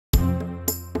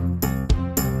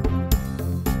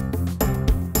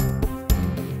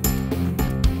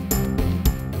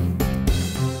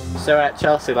So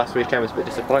Chelsea last weekend was a bit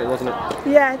disappointing, wasn't it?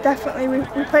 Yeah, definitely.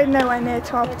 We played nowhere near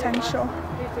to our potential.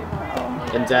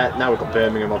 And now we've got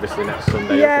Birmingham obviously next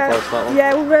Sunday. Yeah, looking forward to that one?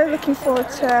 yeah, we're really looking forward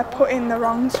to putting the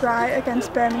wrongs right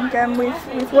against Birmingham.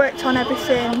 We've worked on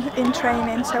everything in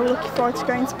training, so we're looking forward to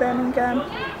going to Birmingham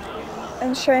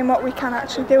and showing what we can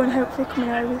actually do and hopefully coming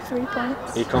away with 3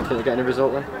 points. Are you confident of getting a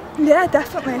result then? Yeah,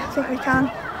 definitely. I think we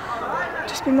can.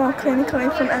 Just be more clinical in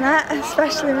front of net,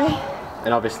 especially me.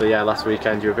 And obviously, yeah, last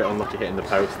weekend you were a bit unlucky hitting the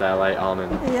post there late on,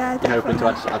 and yeah, you're hoping to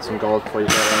add some goals before you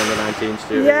go around the 19s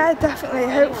too. Yeah, definitely.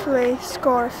 Hopefully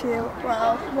score a few.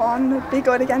 Well, one would be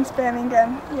good against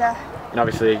Birmingham. Yeah. And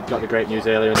obviously you got the great news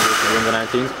earlier in the week of the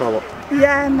under 19s call up.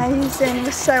 Yeah, amazing.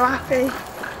 We're so happy.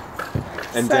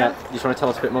 And you just want to tell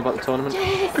us a bit more about the tournament?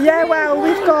 Yeah, well,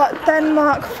 we've got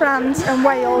Denmark, France and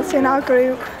Wales in our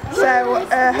group. So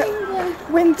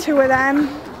win 2 of them.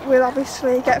 We'll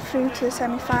obviously get through to the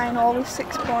semi-final with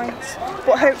 6 points,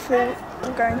 but hopefully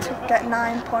we're going to get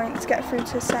 9 points, get through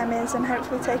to the semis and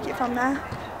hopefully take it from there.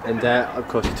 And of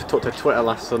course you took to Twitter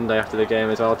last Sunday after the game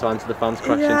as well to answer the fans'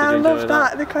 questions. Yeah, Did you I enjoy loved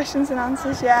that, the questions and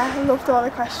answers, yeah. I loved all the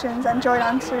questions, I enjoyed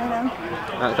answering them.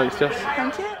 Thanks Jess.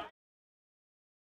 Thank you.